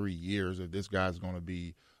 2 or 3 years if this guy's going to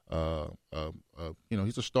be,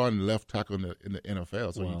 he's a starting left tackle in the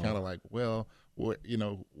NFL. So you're kind of like, well,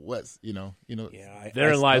 therein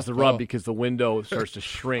lies the rub because the window starts to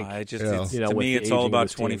shrink. To me, it's all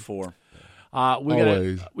about 24.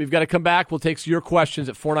 We've got to come back. We'll take your questions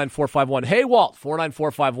at 49451. Hey, Walt,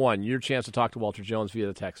 49451. Your chance to talk to Walter Jones via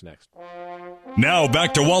the text next. Now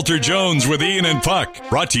back to Walter Jones with Ian and Puck.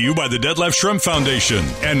 Brought to you by the Detlef Shrimp Foundation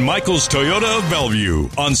and Michael's Toyota of Bellevue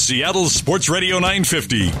on Seattle's Sports Radio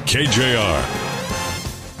 950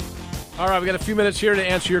 KJR. All right, we've got a few minutes here to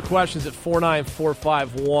answer your questions at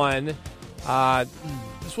 49451.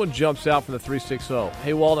 This one jumps out from the 360.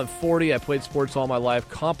 Hey, Walt, I'm 40. I played sports all my life.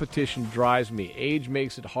 Competition drives me. Age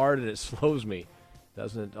makes it hard, and it slows me.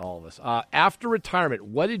 Doesn't it, all of us? After retirement,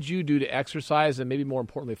 what did you do to exercise and maybe more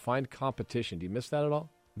importantly, find competition? Do you miss that at all?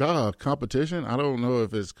 Competition? I don't know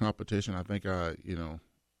if it's competition. I think I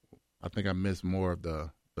miss more of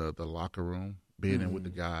the locker room, being in with the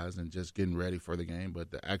guys and just getting ready for the game.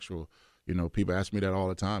 But the actual, people ask me that all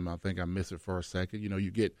the time. I think I miss it for a second.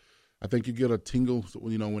 I think you get a tingle,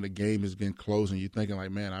 when the game is getting close and you're thinking like,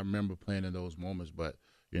 man, I remember playing in those moments. But,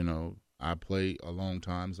 I played a long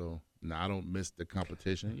time, so I don't miss the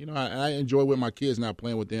competition. I enjoy with my kids now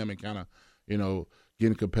playing with them and kind of,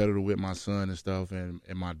 getting competitive with my son and stuff and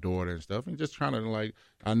my daughter and stuff. And just trying to,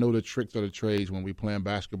 I know the tricks of the trades when we playing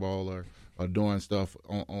basketball or doing stuff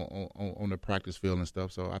on the practice field and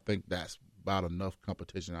stuff. So I think that's about enough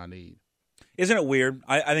competition I need. Isn't it weird?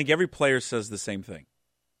 I think every player says the same thing.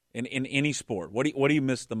 In any sport, what do you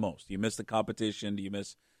miss the most? Do you miss the competition? Do you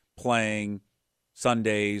miss playing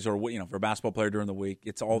Sundays or for a basketball player during the week?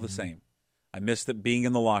 It's all the same. I miss being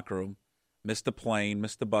in the locker room, miss the plane,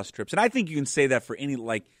 miss the bus trips, and I think you can say that for any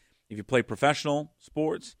if you play professional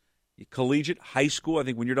sports, collegiate, high school. I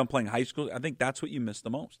think when you're done playing high school, I think that's what you miss the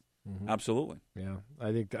most. Mm-hmm. Absolutely. Yeah,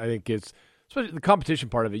 I think it's especially the competition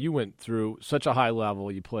part of it. You went through such a high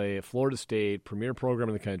level. You play at Florida State, premier program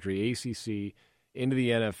in the country, ACC. Into the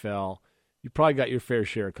NFL, you probably got your fair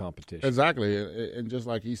share of competition. Exactly, and just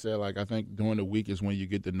like he said, I think during the week is when you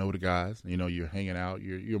get to know the guys. You're hanging out,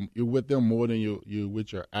 you're with them more than you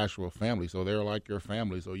with your actual family. So they're like your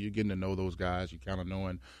family. So you're getting to know those guys. You kind of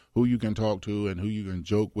knowing who you can talk to and who you can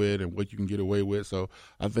joke with and what you can get away with. So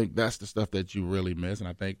I think that's the stuff that you really miss. And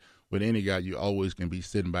I think with any guy, you always can be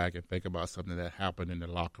sitting back and think about something that happened in the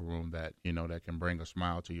locker room that that can bring a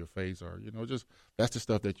smile to your face, or just that's the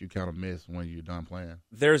stuff that you kind of miss when you're done playing.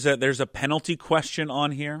 There's a penalty question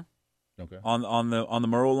on here, okay, on the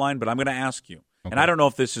Murrow line, but I'm going to ask you, okay. And I don't know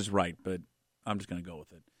if this is right, but I'm just going to go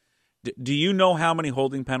with it. Do you know how many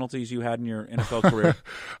holding penalties you had in your NFL career?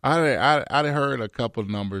 I heard a couple of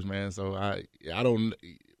numbers, man. So I don't.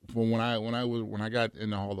 When I got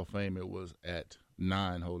in the Hall of Fame, it was at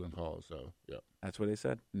 9 holding calls. So yeah, that's what they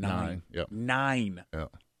said. 9. Yep. 9. Yeah.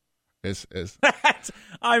 It's.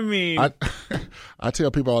 I tell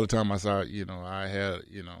people all the time. I saw. I had.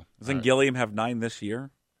 Doesn't Gilliam have 9 this year?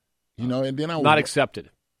 And then I not accepted.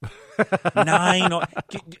 9.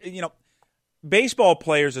 Baseball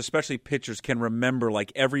players, especially pitchers, can remember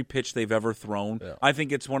every pitch they've ever thrown. Yeah. I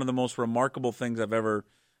think it's one of the most remarkable things I've ever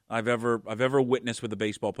witnessed with a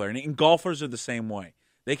baseball player. And golfers are the same way.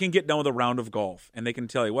 They can get done with a round of golf, and they can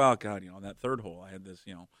tell you, well, God, on that third hole, I had this,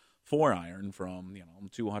 4-iron from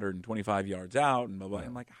 225 yards out and blah blah.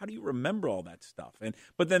 I'm like, how do you remember all that stuff?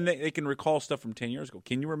 But then they can recall stuff from 10 years ago.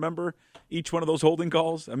 Can you remember each one of those holding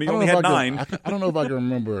calls? I mean, you only had 9. I don't know if I can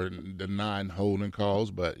remember the 9 holding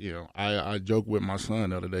calls, but I joked with my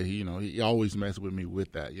son the other day. He always messed with me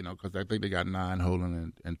with that, because I think they got 9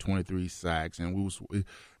 holding and 23 sacks, and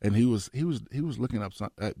he was looking up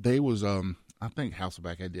some. They was I think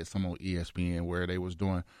Hasselbeck had did some on ESPN where they was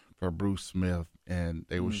doing for Bruce Smith, and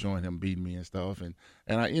they were showing him beating me and stuff, and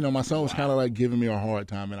my son was kind of like giving me a hard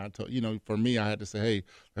time, and I told for me I had to say, hey,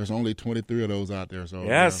 there's only 23 of those out there, so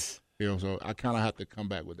yes. So I kind of have to come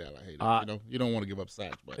back with that. Like, hey, you don't want to give up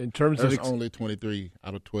sacks, but in terms there's of only 23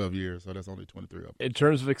 out of 12 years, so that's only 23 of them. In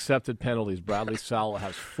terms of accepted penalties, Bradley Sowell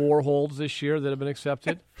has 4 holds this year that have been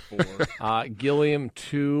accepted. 4. Gilliam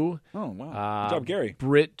 2. Oh wow! Good job, Gary.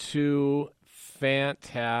 Britt 2. Fant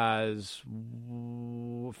has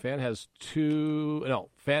 2. No,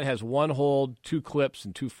 Fant has 1 hold, 2 clips,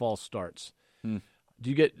 and 2 false starts. Do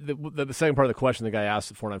you get the second part of the question the guy asked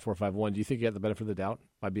at 49451? Do you think you get the benefit of the doubt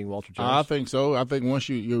by being Walter Jones? I think so. I think once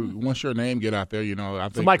your name get out there, I think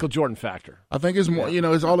it's a Michael Jordan factor. I think it's more.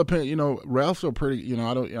 It's all depends. Refs are pretty.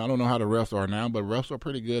 I don't know how the refs are now, but refs are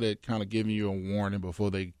pretty good at kind of giving you a warning before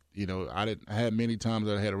they. I had many times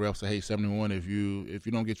that I had a ref say, "Hey, 71, if you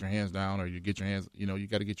don't get your hands down or you get your hands, you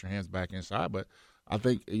got to get your hands back inside." But I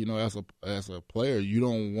think as a player, you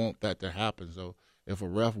don't want that to happen. So if a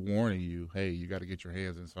ref warning you, hey, you got to get your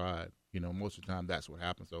hands inside, most of the time that's what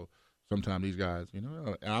happens. So sometimes these guys,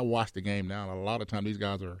 and I watch the game now, and a lot of times these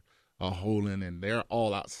guys are holding, and they're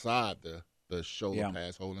all outside the shoulder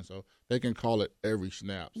pass holding, so they can call it every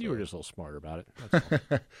snap. So. You were just a little smarter about it.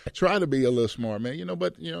 That's all. Try to be a little smart, man.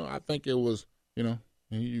 But I think it was,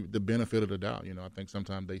 the benefit of the doubt. I think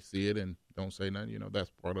sometimes they see it and don't say nothing.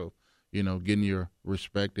 That's part of, getting your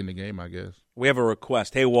respect in the game, I guess. We have a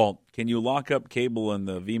request. Hey, Walt, can you lock up Cable in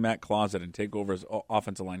the VMAC closet and take over as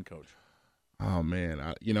offensive line coach? Oh man,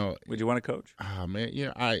 would you want to coach? Oh man,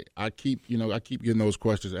 I keep getting those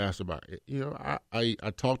questions asked about it.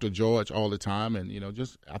 I talk to George all the time, and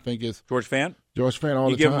I think it's George Fant all the time.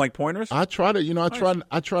 You give him like pointers? I try to,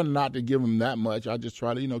 I try not to give him that much. I just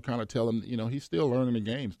try to kind of tell him, he's still learning the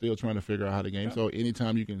game, still trying to figure out how the game. Yeah. So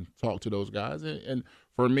anytime you can talk to those guys, and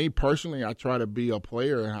for me personally, I try to be a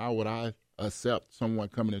player, and how would I accept someone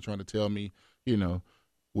coming and trying to tell me,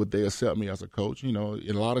 would they accept me as a coach? And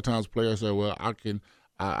a lot of times players say, well,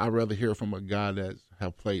 I'd rather hear from a guy that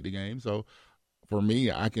have played the game. So for me,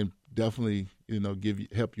 I can definitely,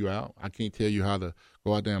 help you out. I can't tell you how to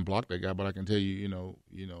go out there and block that guy, but I can tell you,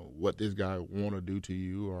 what this guy want to do to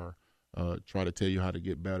you, or try to tell you how to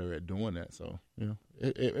get better at doing that. So,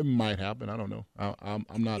 it might happen. I don't know. I'm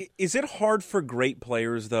not. Is it hard for great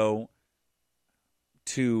players, though,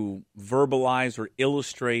 to verbalize or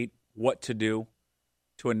illustrate what to do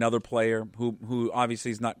to another player who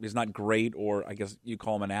obviously is not great, or I guess you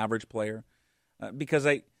call him an average player, because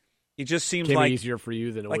it just seems like easier for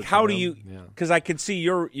you than it like how do you? Because I could see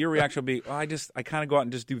your reaction would be, I kind of go out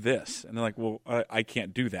and just do this, and they're like, well, I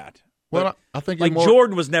can't do that. Well, but, I think like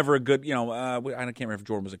Jordan was never a good, I can't remember if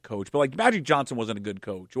Jordan was a coach, but like Magic Johnson wasn't a good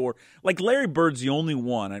coach, or like Larry Bird's the only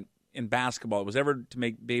one in basketball that was ever to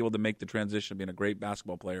be able to make the transition of being a great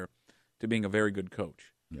basketball player to being a very good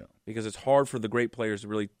coach. Yeah. Because it's hard for the great players to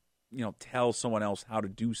really, tell someone else how to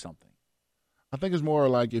do something. I think it's more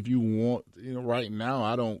like if you want, right now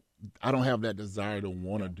I don't have that desire to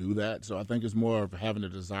want to do that. So I think it's more of having the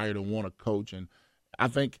desire to want to coach. And I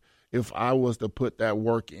think if I was to put that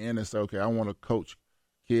work in and say, okay, I want to coach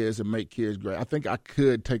kids and make kids great, I think I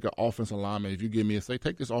could take an offensive lineman. If you give me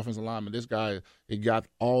take this offensive lineman, this guy, he got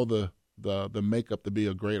all the makeup to be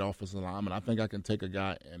a great offensive lineman. I think I can take a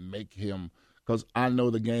guy and make him, because I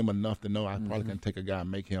know the game enough to know I probably can take a guy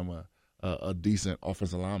and make him a decent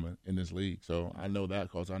offensive lineman in this league. So I know that,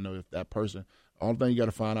 because I know if that person, all thing you got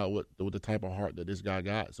to find out what the type of heart that this guy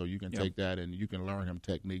got, so you can take that and you can learn him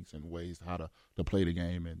techniques and ways how to play the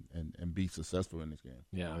game and be successful in this game.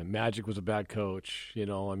 Yeah, I mean, Magic was a bad coach. You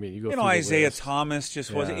go. Isaiah Thomas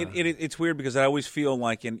just was. It's weird because I always feel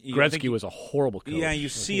like Gretzky was a horrible coach. Yeah, you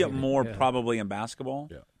see it more probably in basketball.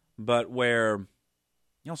 Yeah. But where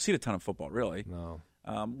you don't see it a ton of football, really. No.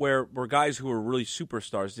 Where guys who are really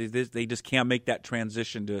superstars, they just can't make that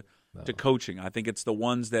transition to coaching. I think it's the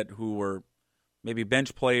ones who were maybe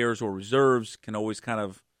bench players or reserves can always kind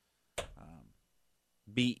of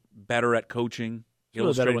be better at coaching,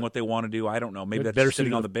 illustrating what they want to do. I don't know. Maybe that's better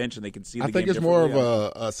sitting on the bench and they can see the game. I think it's more of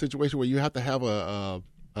a situation where you have to have a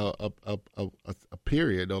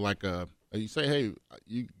period, or like you say, hey,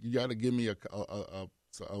 you got to give me a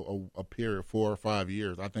a period 4 or 5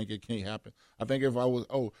 years. I think it can't happen. I think if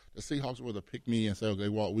the Seahawks were to pick me and say, okay,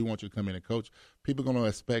 Walt, we want you to come in and coach, people are going to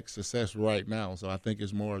expect success right now. So I think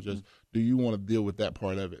it's more just, do you want to deal with that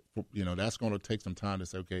part of it? That's going to take some time to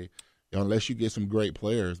say, okay, unless you get some great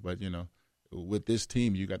players, but, with this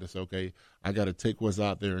team, you got to say, okay, I got to take what's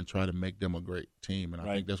out there and try to make them a great team. And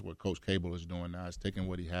I think that's what Coach Cable is doing now, is taking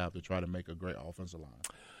what he has to try to make a great offensive line.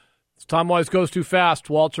 Time always goes too fast.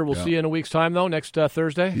 Walter, we'll see you in a week's time, though, next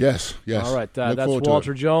Thursday? Yes. All right, that's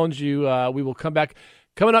Walter Jones. We will come back.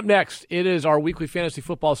 Coming up next, it is our weekly fantasy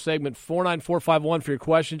football segment, 49451 for your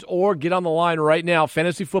questions, or get on the line right now.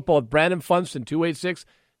 Fantasy football with Brandon Funston, 286-9595,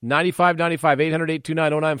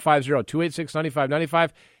 800-829-0950, 286-9595,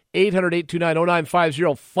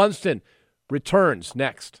 800-829-0950. Funston returns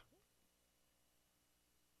next.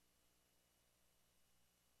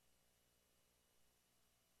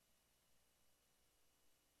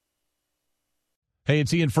 Hey,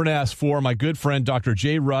 it's Ian Furness for my good friend Dr.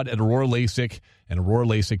 Jay Rudd at Aurora LASIK and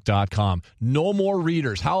AuroraLASIK.com. No more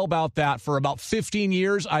readers. How about that? For about 15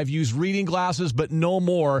 years, I've used reading glasses, but no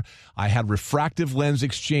more. I had refractive lens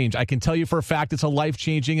exchange. I can tell you for a fact it's a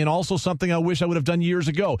life-changing and also something I wish I would have done years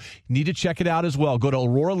ago. You need to check it out as well. Go to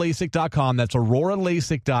AuroraLASIK.com. That's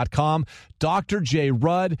AuroraLASIK.com. Dr. Jay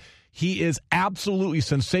Rudd. He is absolutely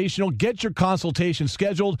sensational. Get your consultation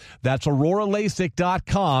scheduled. That's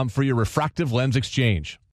AuroraLASIK.com for your refractive lens exchange.